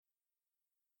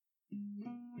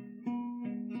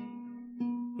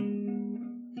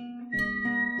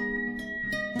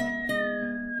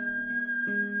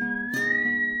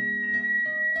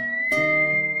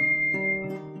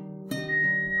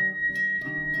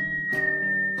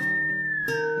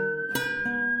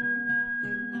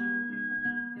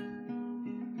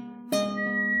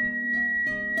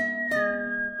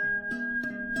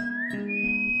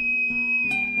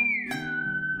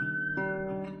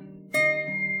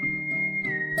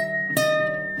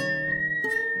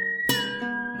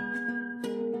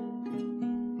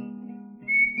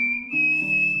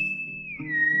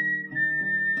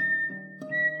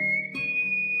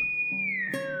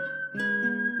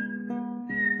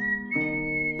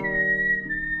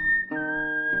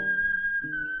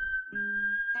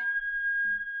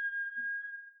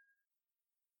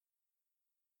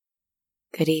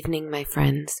Good evening, my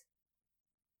friends.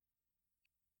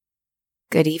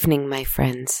 Good evening, my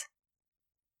friends.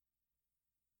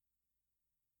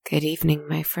 Good evening,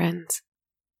 my friends.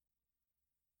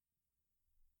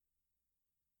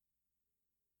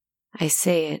 I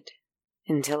say it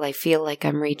until I feel like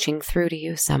I'm reaching through to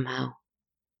you somehow.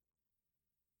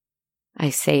 I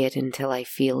say it until I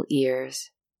feel ears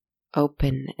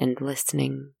open and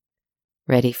listening,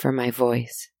 ready for my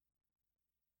voice.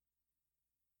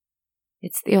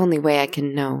 It's the only way I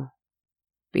can know,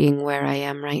 being where I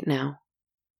am right now,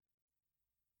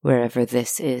 wherever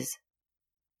this is,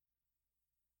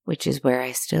 which is where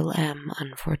I still am,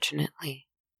 unfortunately.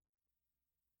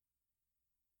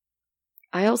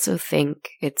 I also think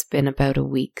it's been about a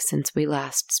week since we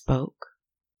last spoke.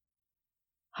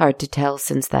 Hard to tell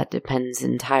since that depends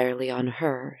entirely on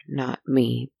her, not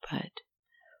me, but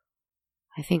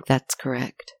I think that's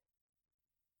correct.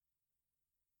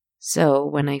 So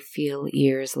when I feel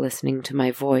ears listening to my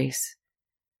voice,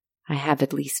 I have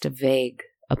at least a vague,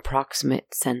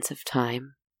 approximate sense of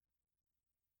time,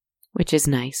 which is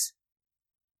nice.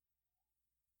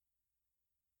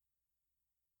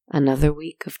 Another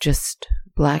week of just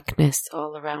blackness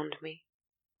all around me,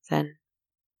 then.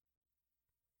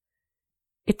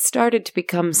 It started to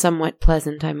become somewhat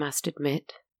pleasant, I must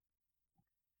admit.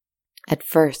 At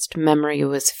first, memory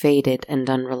was faded and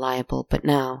unreliable, but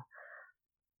now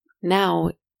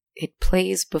it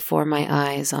plays before my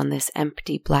eyes on this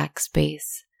empty black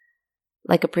space,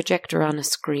 like a projector on a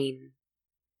screen.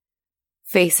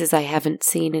 Faces I haven't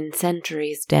seen in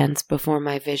centuries dance before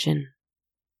my vision.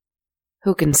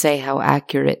 Who can say how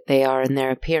accurate they are in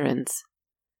their appearance?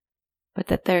 But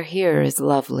that they're here is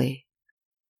lovely.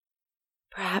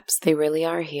 Perhaps they really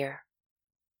are here.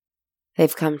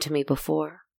 They've come to me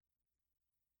before.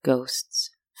 Ghosts,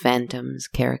 phantoms,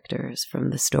 characters from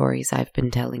the stories I've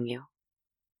been telling you.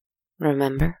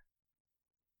 Remember?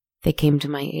 They came to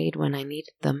my aid when I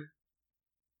needed them.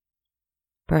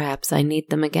 Perhaps I need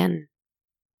them again,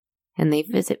 and they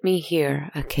visit me here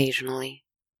occasionally.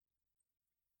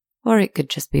 Or it could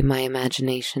just be my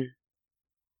imagination.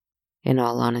 In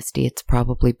all honesty, it's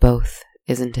probably both,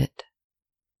 isn't it?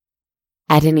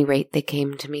 At any rate, they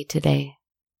came to me today.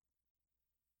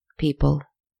 People,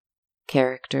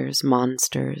 characters,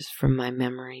 monsters from my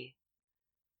memory.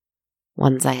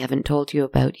 Ones I haven't told you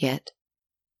about yet.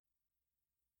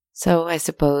 So I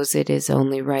suppose it is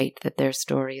only right that their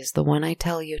story is the one I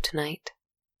tell you tonight.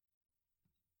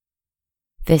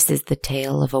 This is the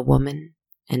tale of a woman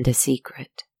and a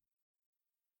secret.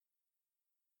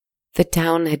 The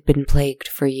town had been plagued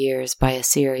for years by a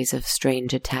series of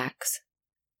strange attacks.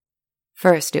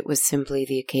 First, it was simply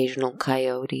the occasional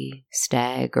coyote,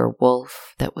 stag, or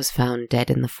wolf that was found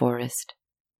dead in the forest.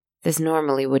 This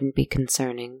normally wouldn't be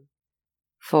concerning,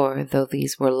 for though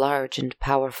these were large and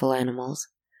powerful animals,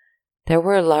 there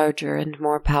were larger and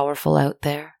more powerful out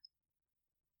there.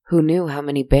 Who knew how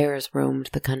many bears roamed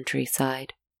the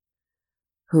countryside?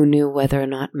 Who knew whether or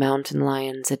not mountain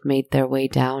lions had made their way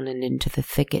down and into the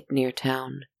thicket near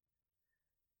town?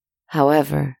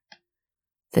 However,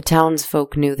 the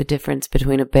townsfolk knew the difference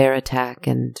between a bear attack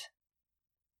and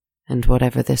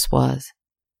whatever this was.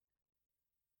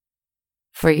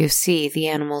 For you see, the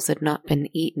animals had not been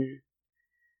eaten.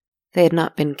 They had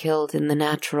not been killed in the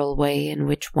natural way in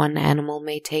which one animal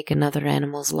may take another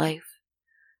animal's life,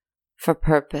 for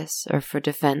purpose or for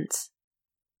defense.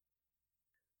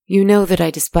 You know that I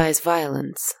despise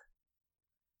violence,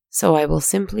 so I will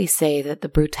simply say that the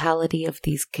brutality of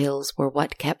these kills were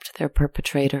what kept their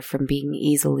perpetrator from being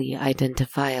easily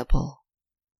identifiable.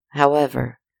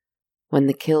 However, when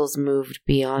the kills moved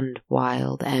beyond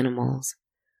wild animals,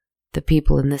 the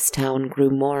people in this town grew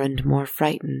more and more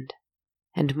frightened,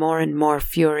 and more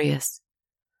furious.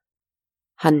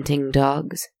 Hunting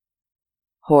dogs,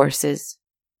 horses,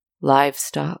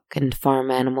 livestock, and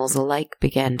farm animals alike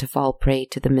began to fall prey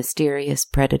to the mysterious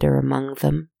predator among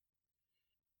them.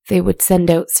 They would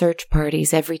send out search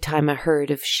parties every time a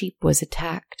herd of sheep was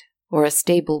attacked or a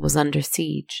stable was under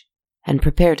siege, and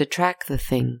prepare to track the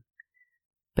thing,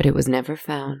 but it was never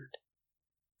found.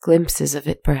 Glimpses of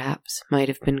it, perhaps, might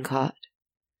have been caught.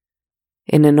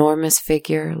 An enormous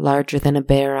figure, larger than a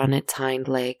bear on its hind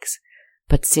legs,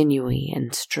 but sinewy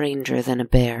and stranger than a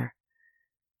bear.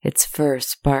 Its fur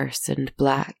sparse and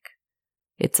black,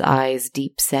 its eyes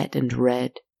deep-set and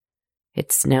red,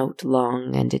 its snout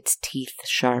long and its teeth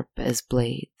sharp as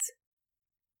blades.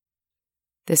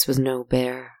 This was no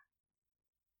bear.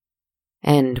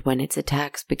 And when its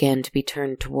attacks began to be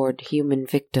turned toward human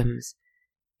victims,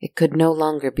 it could no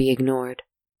longer be ignored.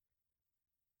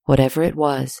 Whatever it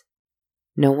was,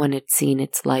 no one had seen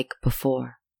its like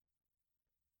before.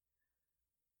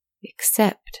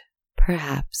 except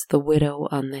perhaps the widow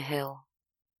on the hill.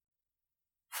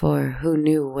 For who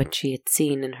knew what she had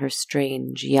seen in her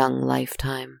strange young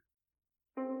lifetime?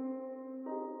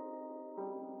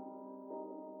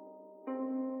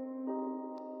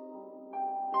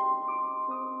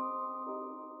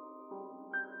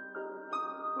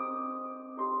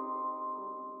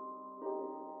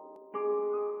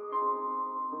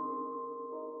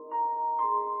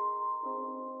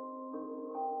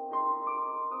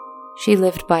 She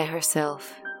lived by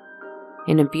herself,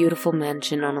 in a beautiful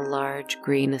mansion on a large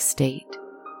green estate.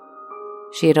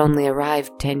 She had only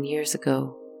arrived 10 years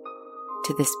ago,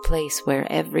 to this place where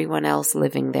everyone else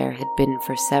living there had been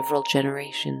for several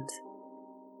generations.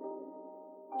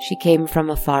 She came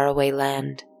from a faraway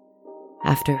land,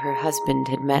 after her husband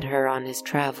had met her on his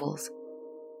travels.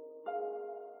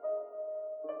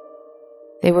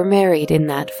 They were married in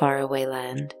that faraway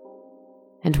land,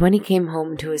 and when he came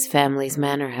home to his family's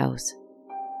manor house,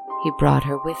 he brought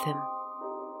her with him.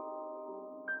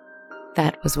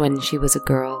 That was when she was a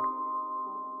girl.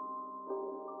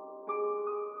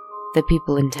 The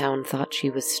people in town thought she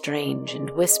was strange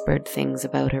and whispered things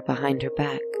about her behind her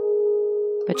back,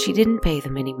 but she didn't pay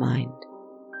them any mind.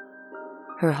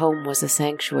 Her home was a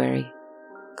sanctuary,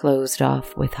 closed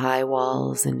off with high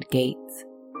walls and gates,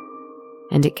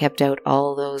 and it kept out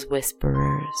all those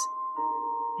whisperers,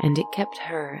 and it kept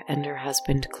her and her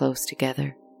husband close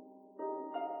together.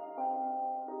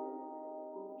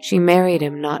 She married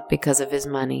him not because of his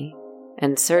money,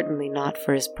 and certainly not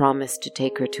for his promise to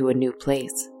take her to a new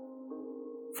place,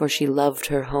 for she loved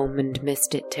her home and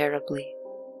missed it terribly.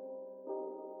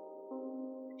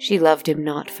 She loved him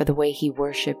not for the way he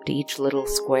worshipped each little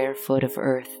square foot of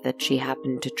earth that she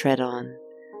happened to tread on,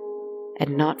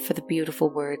 and not for the beautiful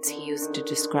words he used to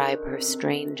describe her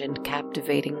strange and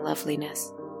captivating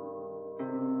loveliness.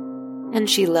 And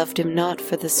she loved him not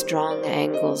for the strong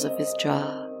angles of his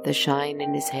jaw, the shine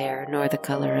in his hair, nor the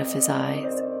color of his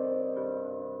eyes.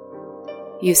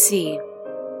 You see,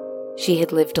 she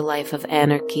had lived a life of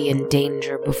anarchy and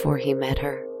danger before he met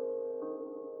her.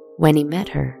 When he met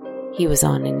her, he was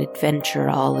on an adventure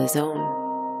all his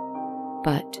own.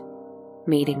 But,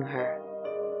 meeting her,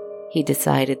 he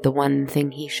decided the one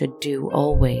thing he should do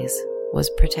always was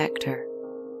protect her.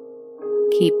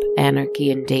 Keep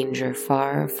anarchy and danger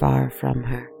far, far from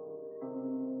her.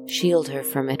 Shield her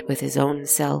from it with his own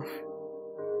self.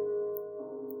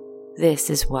 This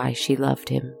is why she loved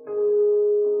him.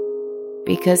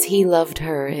 Because he loved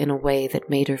her in a way that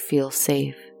made her feel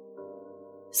safe,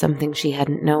 something she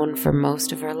hadn't known for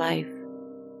most of her life.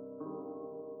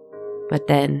 But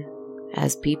then,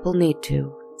 as people need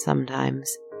to,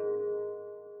 sometimes,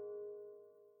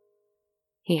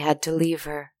 he had to leave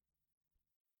her.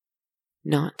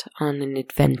 Not on an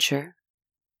adventure,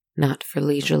 not for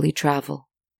leisurely travel.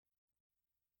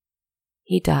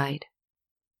 He died.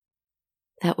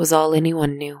 That was all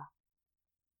anyone knew.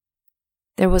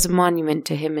 There was a monument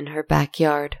to him in her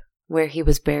backyard, where he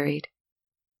was buried.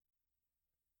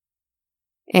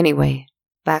 Anyway,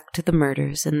 back to the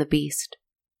murders and the beast.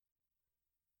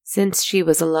 Since she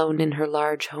was alone in her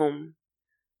large home,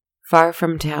 far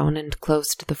from town and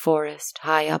close to the forest,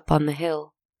 high up on the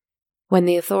hill, when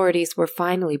the authorities were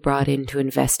finally brought in to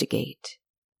investigate,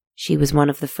 she was one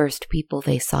of the first people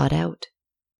they sought out.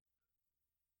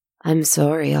 "I'm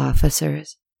sorry,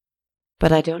 officers,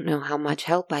 but I don't know how much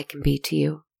help I can be to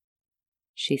you,"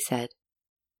 she said.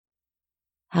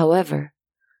 "However,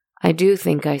 I do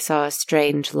think I saw a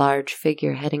strange large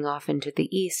figure heading off into the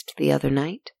east the other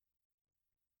night."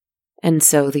 And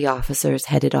so the officers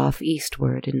headed off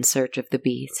eastward in search of the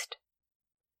beast.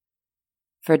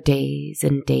 For days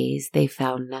and days they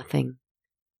found nothing.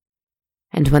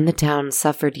 And when the town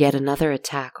suffered yet another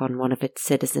attack on one of its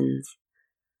citizens,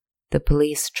 the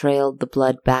police trailed the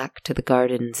blood back to the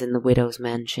gardens in the widow's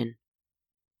mansion.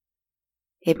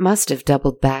 "It must have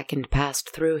doubled back and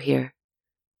passed through here,"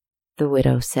 the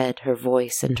widow said, her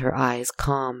voice and her eyes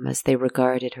calm as they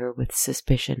regarded her with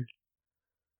suspicion.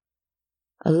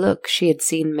 A look she had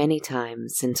seen many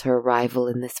times since her arrival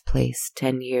in this place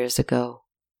 10 years ago.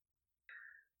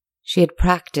 She had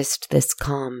practiced this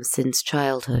calm since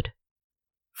childhood,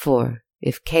 for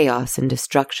if chaos and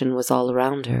destruction was all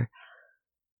around her,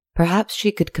 perhaps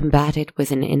she could combat it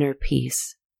with an inner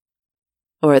peace,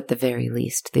 or at the very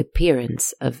least the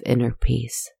appearance of inner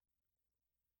peace.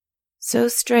 "So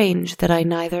strange that I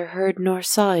neither heard nor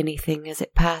saw anything as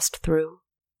it passed through."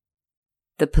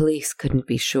 The police couldn't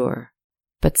be sure,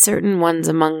 but certain ones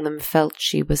among them felt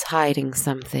she was hiding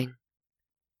something.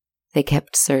 They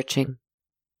kept searching.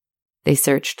 They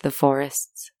searched the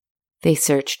forests. They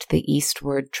searched the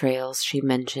eastward trails she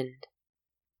mentioned.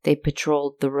 they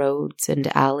patrolled the roads and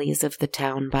alleys of the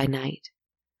town by night,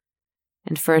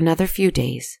 and for another few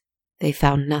days they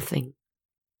found nothing.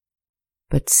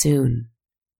 But soon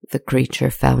the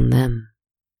creature found them.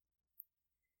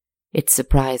 It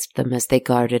surprised them as they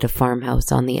guarded a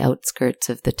farmhouse on the outskirts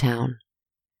of the town.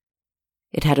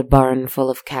 It had a barn full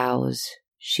of cows,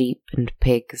 sheep, and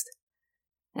pigs,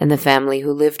 and the family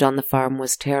who lived on the farm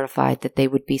was terrified that they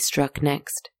would be struck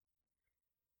next.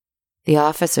 The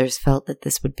officers felt that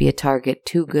this would be a target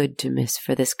too good to miss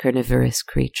for this carnivorous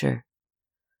creature.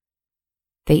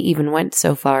 They even went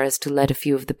so far as to let a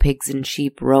few of the pigs and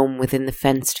sheep roam within the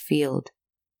fenced field,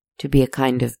 to be a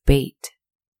kind of bait.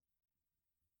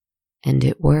 And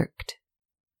it worked.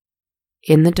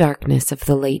 In the darkness of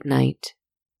the late night,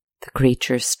 the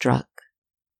creature struck.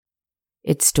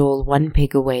 It stole one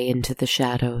pig away into the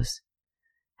shadows,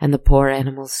 and the poor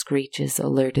animal's screeches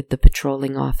alerted the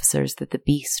patrolling officers that the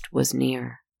beast was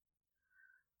near.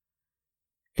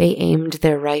 They aimed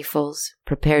their rifles,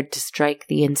 prepared to strike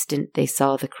the instant they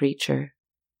saw the creature.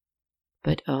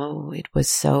 But oh, it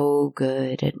was so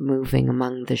good at moving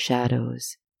among the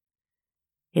shadows.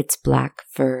 Its black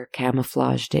fur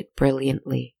camouflaged it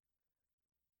brilliantly.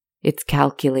 Its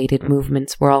calculated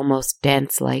movements were almost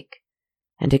dance-like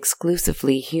and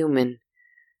exclusively human,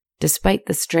 despite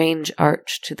the strange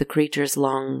arch to the creature's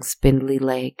long, spindly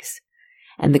legs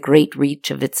and the great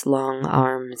reach of its long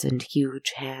arms and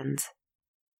huge hands.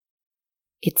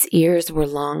 Its ears were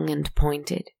long and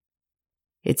pointed.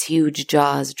 Its huge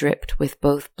jaws dripped with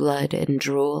both blood and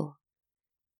drool,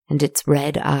 and its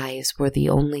red eyes were the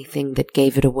only thing that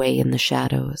gave it away in the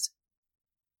shadows.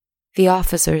 The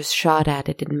officers shot at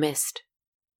it and missed,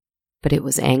 but it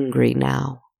was angry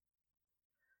now.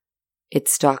 It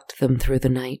stalked them through the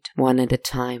night, one at a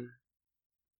time.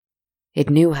 It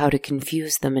knew how to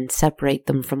confuse them and separate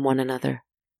them from one another.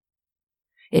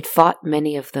 It fought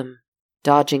many of them,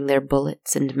 dodging their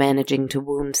bullets and managing to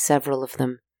wound several of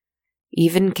them,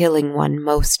 even killing one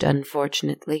most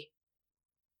unfortunately.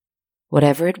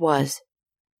 Whatever it was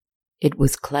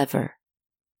clever,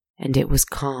 and it was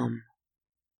calm.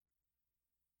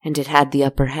 And it had the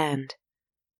upper hand.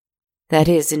 That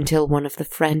is, until one of the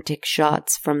frantic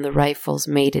shots from the rifles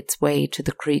made its way to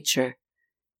the creature,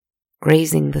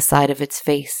 grazing the side of its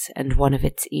face and one of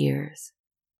its ears.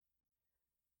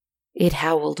 It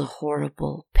howled a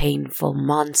horrible, painful,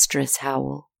 monstrous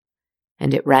howl,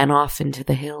 and it ran off into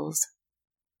the hills,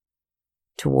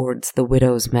 towards the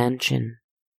widow's mansion.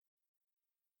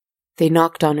 They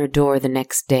knocked on her door the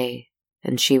next day,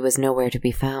 and she was nowhere to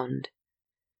be found.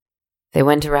 They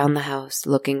went around the house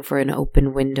looking for an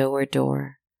open window or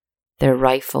door, their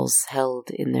rifles held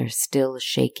in their still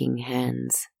shaking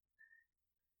hands.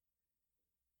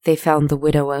 They found the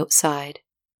widow outside,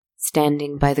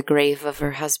 standing by the grave of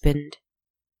her husband,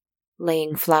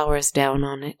 laying flowers down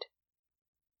on it.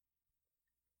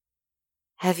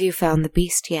 "Have you found the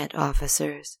beast yet,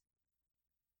 officers?"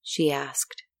 she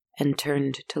asked, and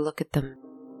turned to look at them.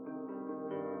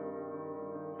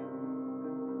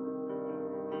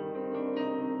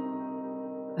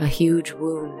 A huge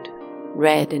wound,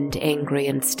 red and angry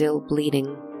and still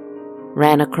bleeding,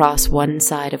 ran across one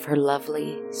side of her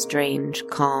lovely, strange,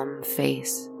 calm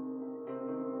face.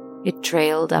 It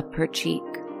trailed up her cheek,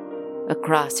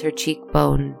 across her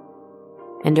cheekbone,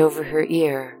 and over her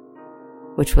ear,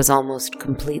 which was almost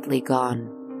completely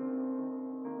gone.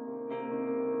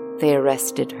 They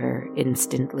arrested her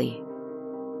instantly.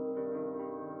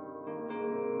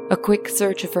 A quick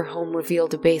search of her home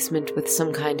revealed a basement with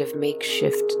some kind of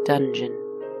makeshift dungeon.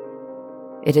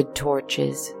 It had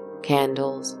torches,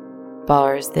 candles,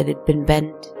 bars that had been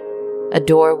bent, a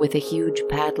door with a huge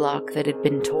padlock that had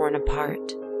been torn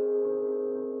apart,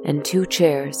 and 2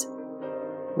 chairs,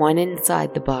 one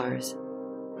inside the bars,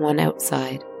 one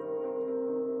outside.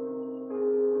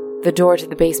 The door to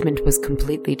the basement was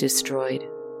completely destroyed,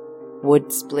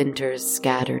 wood splinters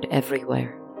scattered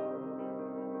everywhere.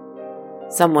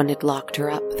 Someone had locked her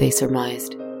up, they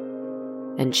surmised,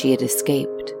 and she had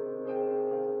escaped.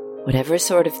 Whatever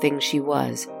sort of thing she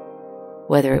was,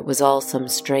 whether it was all some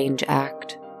strange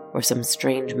act, or some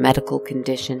strange medical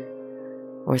condition,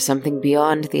 or something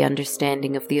beyond the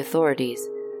understanding of the authorities,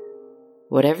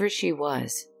 whatever she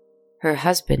was, her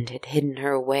husband had hidden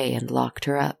her away and locked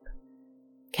her up,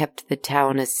 kept the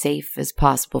town as safe as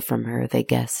possible from her, they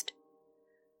guessed.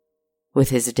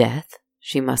 With his death,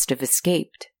 she must have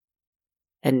escaped,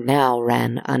 and now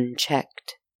ran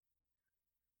unchecked.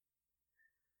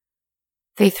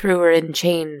 They threw her in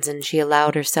chains, and she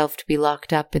allowed herself to be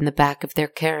locked up in the back of their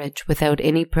carriage without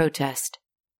any protest.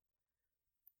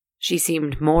 She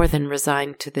seemed more than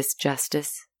resigned to this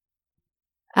justice.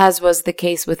 As was the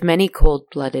case with many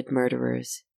cold-blooded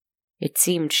murderers, it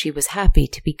seemed she was happy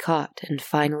to be caught and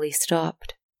finally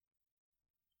stopped.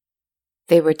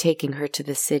 They were taking her to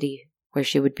the city, where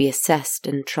she would be assessed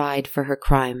and tried for her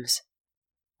crimes,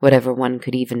 whatever one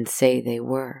could even say they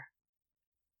were.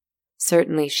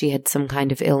 Certainly she had some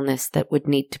kind of illness that would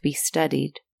need to be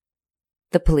studied,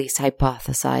 the police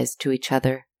hypothesized to each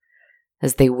other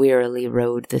as they wearily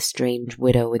rode the strange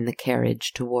widow in the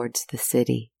carriage towards the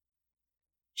city.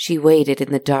 She waited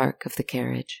in the dark of the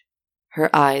carriage,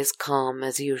 her eyes calm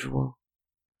as usual.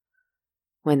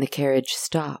 When the carriage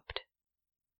stopped,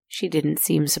 she didn't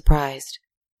seem surprised.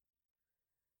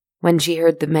 When she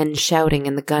heard the men shouting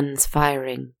and the guns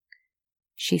firing,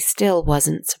 she still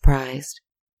wasn't surprised.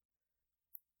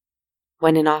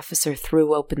 When an officer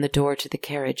threw open the door to the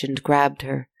carriage and grabbed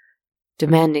her,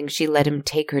 demanding she let him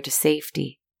take her to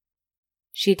safety,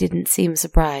 she didn't seem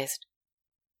surprised.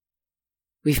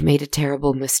 "We've made a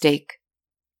terrible mistake,"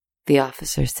 the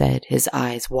officer said, his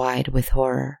eyes wide with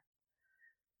horror.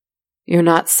 "You're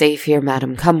not safe here,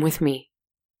 madam. Come with me."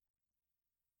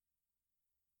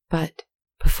 But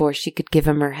before she could give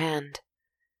him her hand,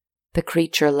 the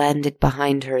creature landed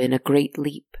behind her in a great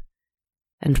leap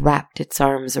and wrapped its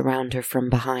arms around her from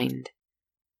behind.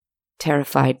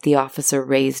 Terrified, the officer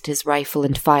raised his rifle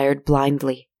and fired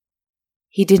blindly.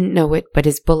 He didn't know it, but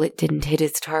his bullet didn't hit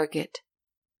his target.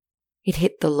 It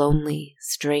hit the lonely,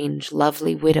 strange,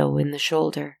 lovely widow in the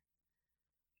shoulder.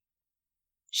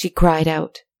 She cried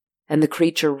out, and the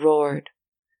creature roared.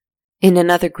 In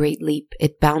another great leap,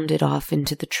 it bounded off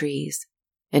into the trees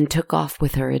and took off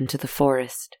with her into the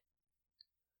forest.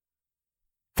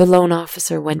 The lone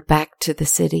officer went back to the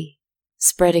city,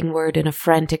 spreading word in a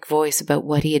frantic voice about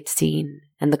what he had seen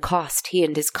and the cost he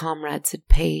and his comrades had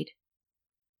paid.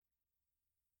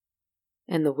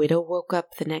 And the widow woke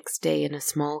up the next day in a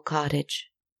small cottage,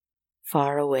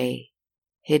 far away,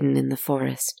 hidden in the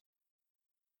forest.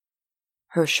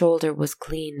 Her shoulder was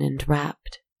clean and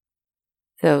wrapped,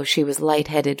 though she was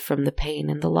lightheaded from the pain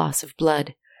and the loss of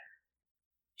blood.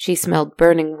 She smelled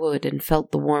burning wood and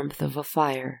felt the warmth of a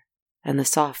fire and the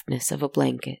softness of a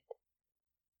blanket,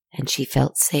 and she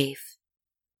felt safe.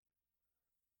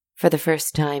 For the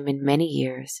first time in many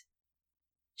years,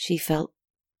 she felt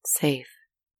safe.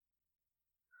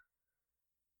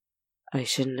 "I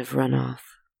shouldn't have run off,"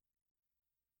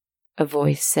 a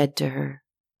voice said to her,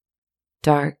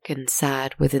 dark and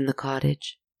sad within the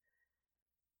cottage.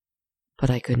 "But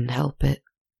I couldn't help it.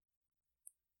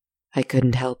 I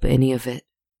couldn't help any of it."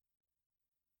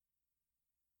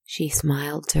 She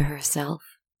smiled to herself.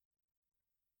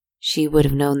 She would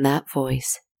have known that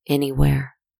voice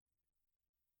anywhere.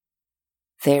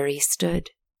 There he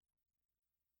stood,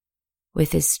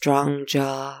 with his strong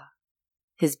jaw,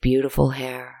 his beautiful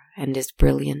hair, and his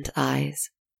brilliant eyes.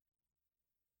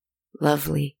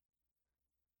 Lovely,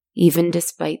 even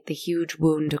despite the huge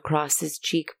wound across his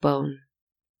cheekbone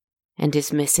and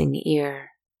his missing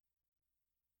ear.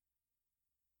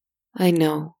 "I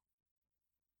know,"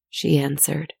 she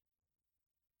answered.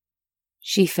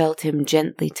 She felt him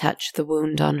gently touch the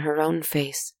wound on her own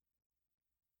face.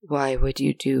 "Why would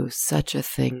you do such a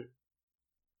thing?"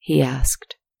 he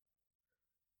asked.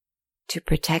 "To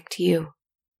protect you,"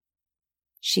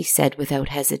 she said without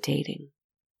hesitating.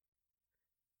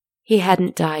 He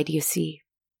hadn't died, you see.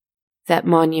 That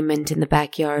monument in the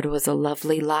backyard was a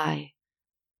lovely lie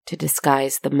to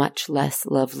disguise the much less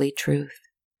lovely truth.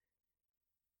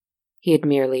 He had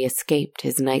merely escaped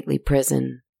his nightly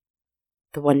prison,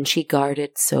 the one she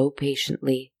guarded so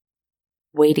patiently,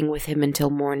 waiting with him until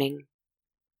morning,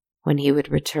 when he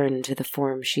would return to the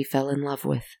form she fell in love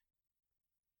with.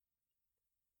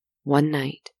 One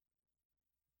night,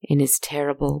 in his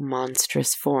terrible,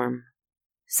 monstrous form,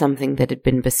 something that had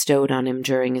been bestowed on him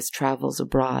during his travels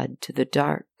abroad to the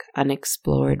dark,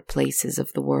 unexplored places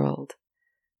of the world,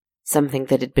 something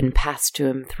that had been passed to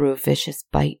him through a vicious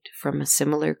bite from a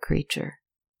similar creature.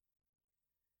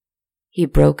 He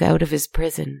broke out of his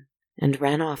prison and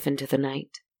ran off into the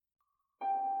night.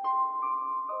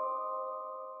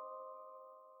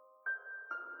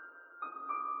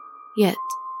 Yet,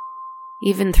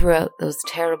 even throughout those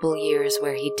terrible years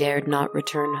where he dared not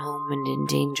return home and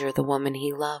endanger the woman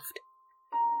he loved,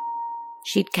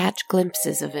 she'd catch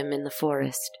glimpses of him in the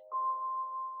forest.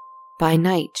 By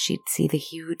night, she'd see the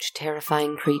huge,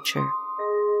 terrifying creature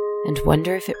and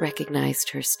wonder if it recognized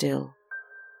her still,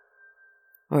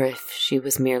 or if she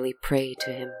was merely prey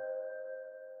to him.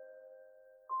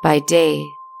 By day,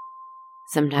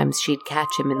 sometimes she'd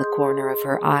catch him in the corner of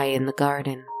her eye in the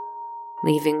garden,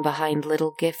 leaving behind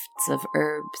little gifts of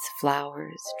herbs,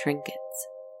 flowers, trinkets.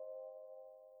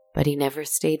 But he never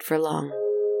stayed for long.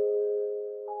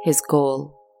 His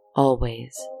goal,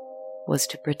 always, was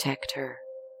to protect her.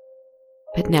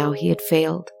 But now he had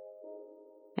failed,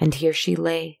 and here she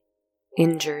lay,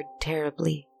 injured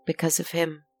terribly because of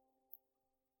him.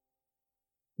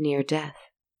 Near death.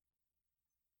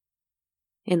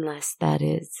 Unless, that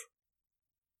is,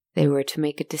 they were to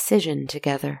make a decision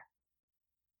together.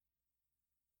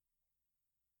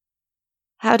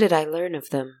 How did I learn of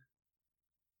them?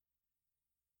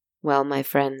 Well, my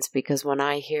friends, because when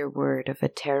I hear word of a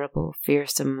terrible,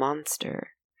 fearsome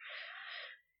monster,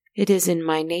 it is in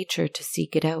my nature to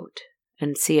seek it out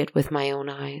and see it with my own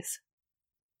eyes.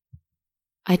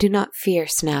 I do not fear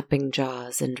snapping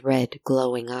jaws and red,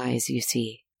 glowing eyes, you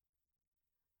see.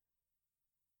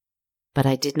 But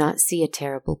I did not see a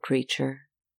terrible creature,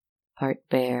 part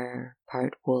bear,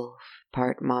 part wolf,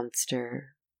 part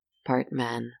monster, part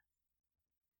man.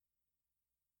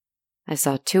 I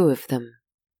saw two of them.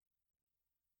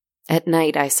 At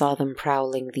night I saw them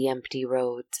prowling the empty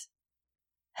roads,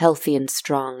 healthy and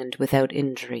strong and without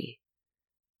injury,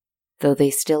 though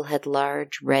they still had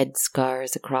large red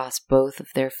scars across both of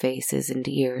their faces and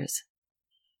ears,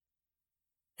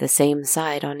 the same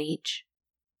side on each,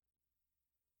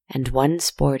 and one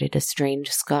sported a strange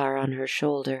scar on her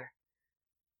shoulder,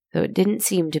 though it didn't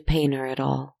seem to pain her at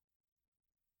all.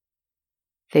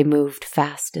 They moved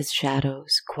fast as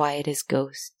shadows, quiet as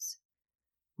ghosts,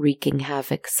 wreaking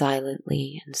havoc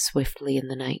silently and swiftly in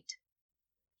the night.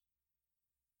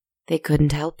 They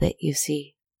couldn't help it, you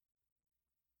see.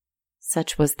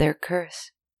 Such was their curse.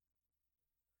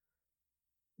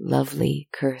 Lovely,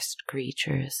 cursed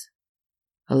creatures,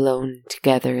 alone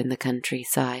together in the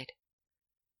countryside.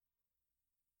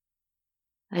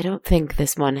 I don't think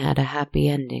this one had a happy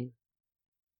ending,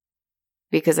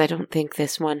 because I don't think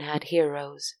this one had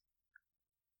heroes.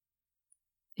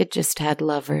 It just had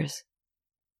lovers.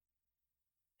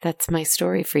 That's my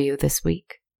story for you this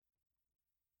week.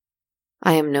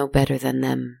 I am no better than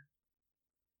them.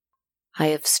 I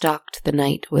have stalked the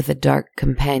night with a dark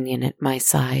companion at my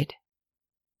side.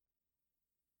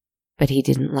 But he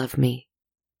didn't love me.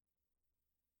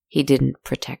 He didn't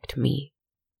protect me.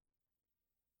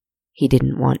 He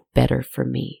didn't want better for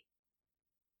me.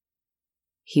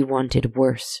 He wanted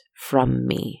worse from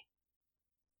me.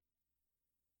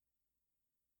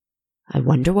 I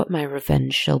wonder what my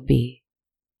revenge shall be.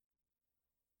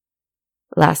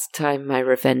 Last time my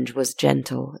revenge was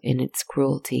gentle in its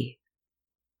cruelty.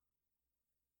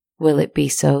 Will it be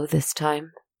so this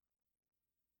time?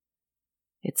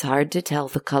 It's hard to tell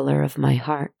the color of my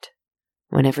heart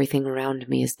when everything around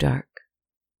me is dark.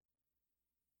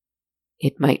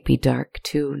 It might be dark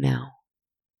too now.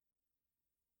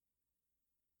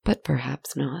 But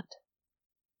perhaps not.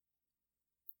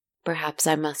 Perhaps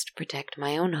I must protect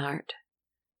my own heart,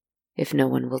 if no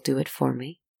one will do it for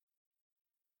me.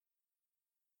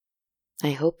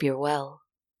 I hope you're well.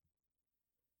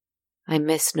 I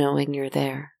miss knowing you're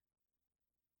there.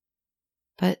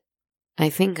 But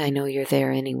I think I know you're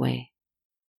there anyway.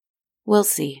 We'll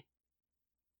see.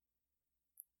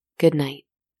 Good night,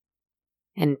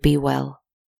 and be well.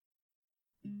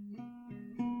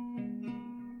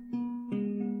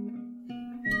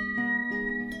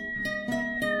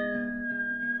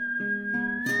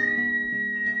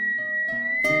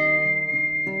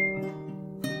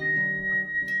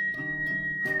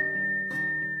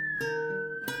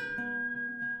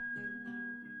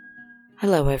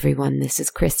 Hello everyone, this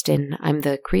is Kristen. I'm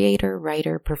the creator,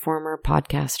 writer, performer,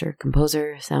 podcaster,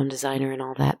 composer, sound designer, and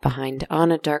all that behind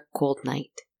On a Dark Cold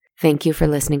Night. Thank you for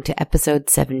listening to episode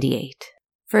 78.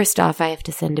 First off, I have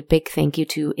to send a big thank you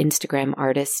to Instagram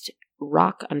artist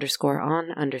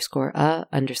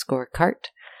rock_on_a_cart,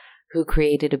 who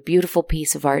created a beautiful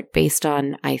piece of art based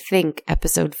on, I think,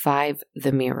 episode 5,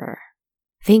 The Mirror.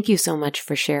 Thank you so much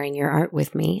for sharing your art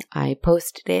with me. I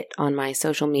posted it on my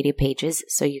social media pages,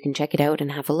 so you can check it out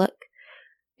and have a look.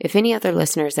 If any other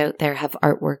listeners out there have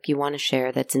artwork you want to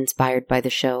share that's inspired by the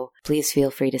show, please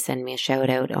feel free to send me a shout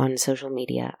out on social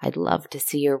media. I'd love to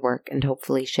see your work and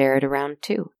hopefully share it around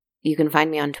too. You can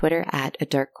find me on Twitter at A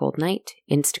Dark Cold Night,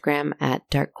 Instagram at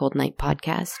Dark Cold Night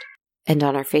Podcast, and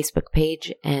on our Facebook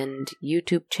page and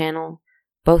YouTube channel,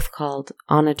 both called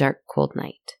On a Dark Cold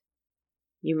Night.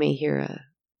 You may hear a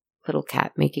little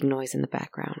cat making noise in the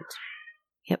background.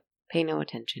 Yep, pay no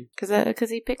attention, because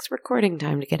he picks recording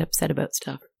time to get upset about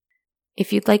stuff.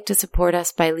 If you'd like to support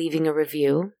us by leaving a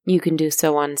review, you can do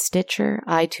so on Stitcher,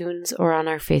 iTunes, or on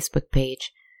our Facebook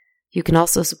page. You can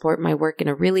also support my work in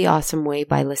a really awesome way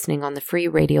by listening on the free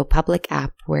Radio Public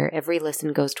app, where every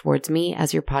listen goes towards me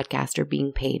as your podcaster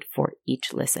being paid for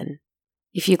each listen.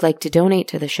 If you'd like to donate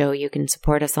to the show, you can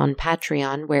support us on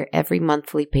Patreon, where every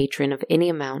monthly patron of any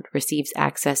amount receives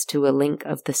access to a link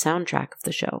of the soundtrack of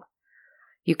the show.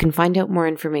 You can find out more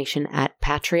information at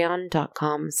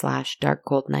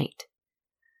patreon.com/darkcoldnight.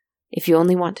 If you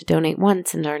only want to donate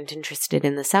once and aren't interested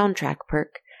in the soundtrack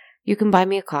perk, you can buy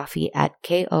me a coffee at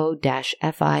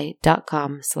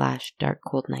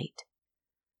ko-fi.com/darkcoldnight.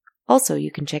 Also,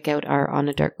 you can check out our On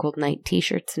a Dark Cold Night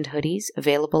t-shirts and hoodies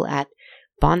available at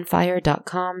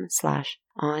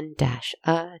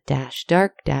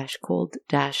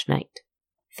bonfire.com/on-a-dark-cold-night.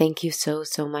 Thank you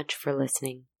so much for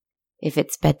listening. If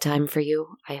it's bedtime for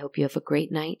you, I hope you have a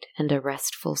great night and a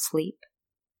restful sleep.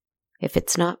 If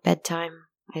it's not bedtime,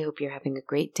 I hope you're having a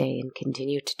great day and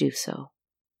continue to do so.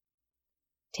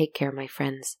 Take care, my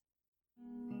friends.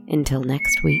 Until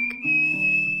next week.